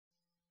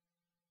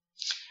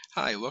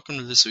Hi, welcome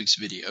to this week's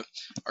video.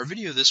 Our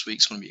video this week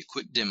is going to be a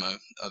quick demo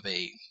of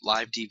a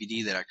live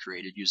DVD that I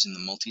created using the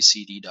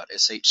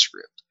MultiCD.sh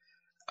script.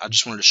 I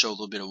just wanted to show a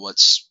little bit of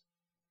what's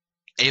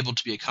able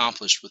to be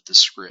accomplished with this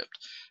script.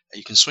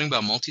 You can swing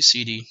by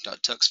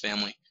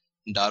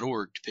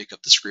multicd.tuxfamily.org to pick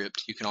up the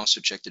script. You can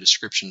also check the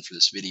description for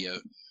this video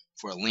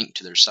for a link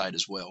to their site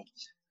as well.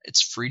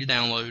 It's free to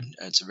download.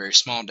 It's a very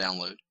small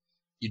download.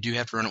 You do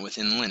have to run it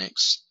within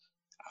Linux.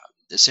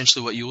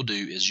 Essentially what you will do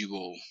is you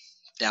will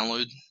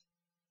download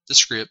the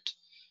script,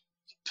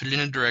 put it in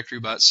a directory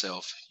by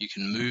itself. You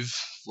can move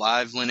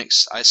live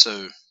Linux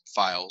ISO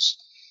files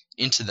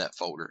into that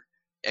folder,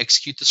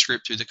 execute the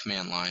script through the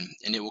command line,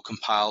 and it will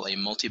compile a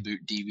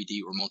MultiBoot DVD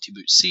or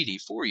MultiBoot CD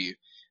for you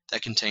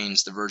that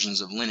contains the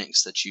versions of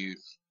Linux that you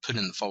put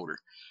in the folder.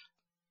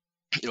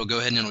 It'll go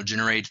ahead and it'll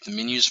generate the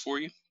menus for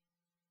you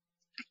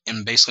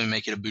and basically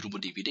make it a bootable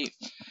DVD.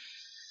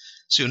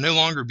 So you'll no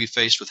longer be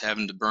faced with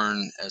having to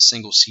burn a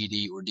single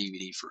CD or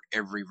DVD for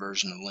every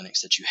version of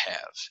Linux that you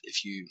have.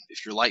 If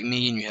you're like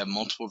me and you have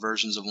multiple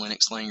versions of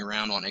Linux laying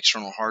around on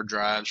external hard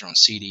drives or on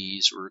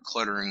CDs or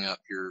cluttering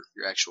up your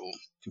actual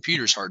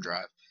computer's hard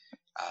drive,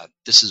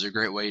 this is a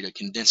great way to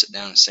condense it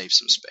down and save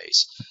some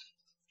space.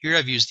 Here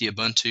I've used the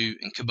Ubuntu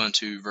and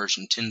Kubuntu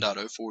version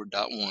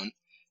 10.04.1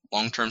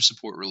 long-term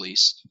support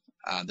release.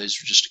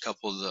 Those are just a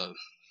couple of the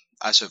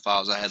ISO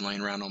files I had laying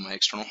around on my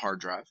external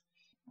hard drive.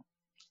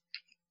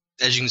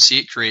 As you can see,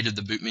 it created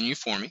the boot menu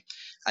for me.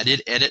 I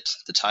did edit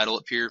the title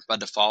up here. By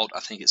default, I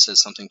think it says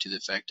something to the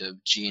effect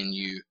of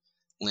GNU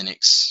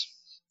Linux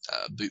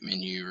boot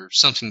menu or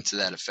something to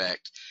that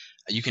effect.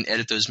 You can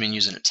edit those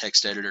menus in a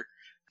text editor.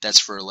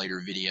 That's for a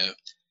later video.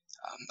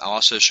 I'll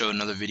also show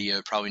another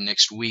video probably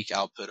next week.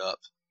 I'll put up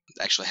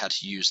actually how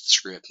to use the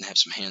script and have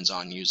some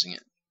hands-on using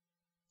it.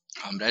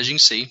 But as you can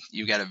see,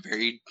 you've got a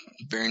very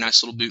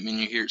nice little boot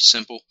menu here. It's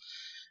simple.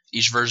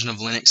 Each version of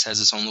Linux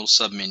has its own little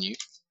sub-menu.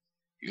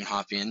 You can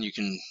hop in, you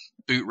can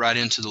boot right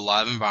into the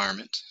live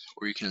environment,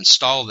 or you can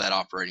install that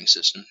operating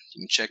system. You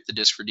can check the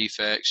disk for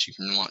defects, you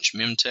can launch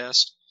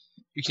MemTest,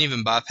 you can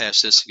even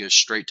bypass this and go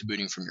straight to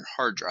booting from your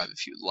hard drive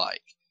if you'd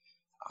like.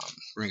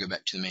 We're going to go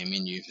back to the main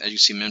menu. As you can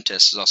see,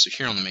 MemTest is also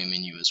here on the main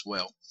menu as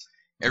well.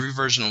 Every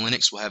version of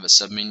Linux will have a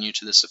submenu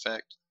to this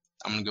effect.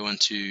 I'm going to go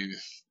into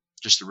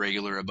just the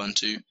regular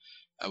Ubuntu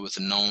with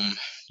a GNOME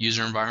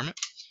user environment.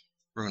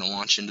 We're going to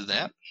launch into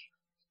that.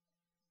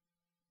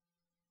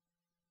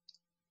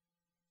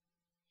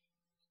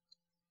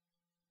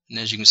 And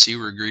as you can see,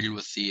 we're greeted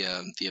with the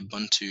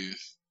Ubuntu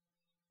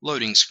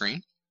loading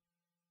screen.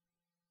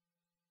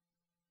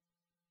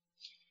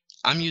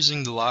 I'm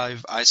using the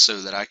live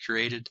ISO that I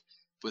created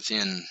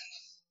within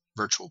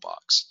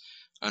VirtualBox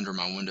under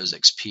my Windows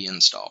XP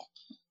install.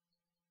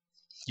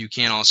 You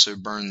can also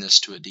burn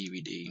this to a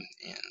DVD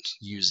and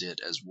use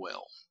it as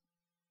well.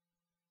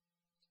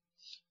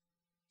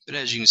 But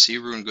as you can see,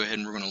 we're going to go ahead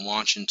and we're going to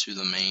launch into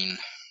the main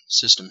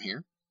system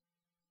here.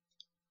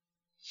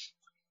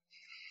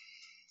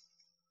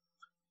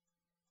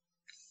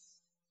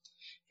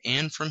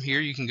 And from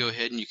here you can go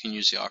ahead and you can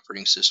use the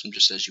operating system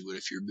just as you would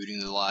if you're booting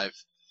the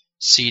live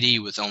CD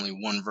with only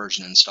one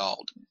version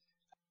installed.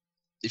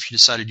 If you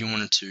decided you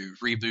wanted to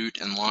reboot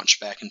and launch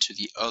back into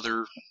the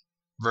other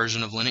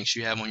version of Linux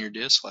you have on your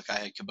disk, like I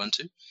had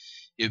Kubuntu,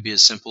 it would be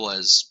as simple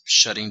as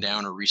shutting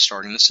down or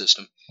restarting the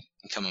system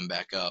and coming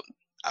back up.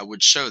 I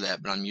would show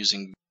that, but I'm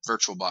using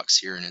VirtualBox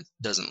here and it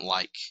doesn't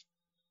like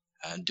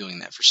doing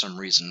that for some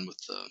reason with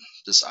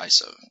this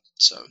ISO.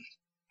 So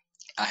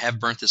I have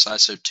burnt this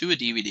ISO to a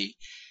DVD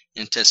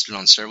and tested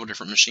on several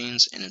different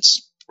machines, and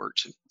it's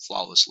worked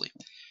flawlessly.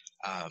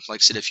 Like I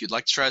said, if you'd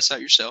like to try this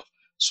out yourself,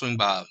 swing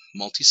by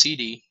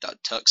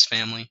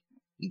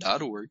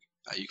multicd.tuxfamily.org.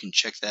 You can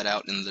check that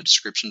out in the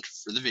description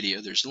for the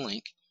video. There's a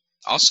link.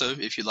 Also,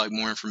 if you'd like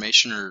more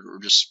information or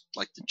just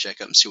like to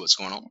check up and see what's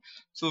going on,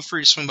 feel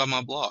free to swing by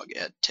my blog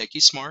at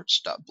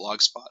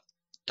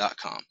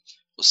techiesmarts.blogspot.com.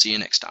 We'll see you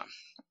next time.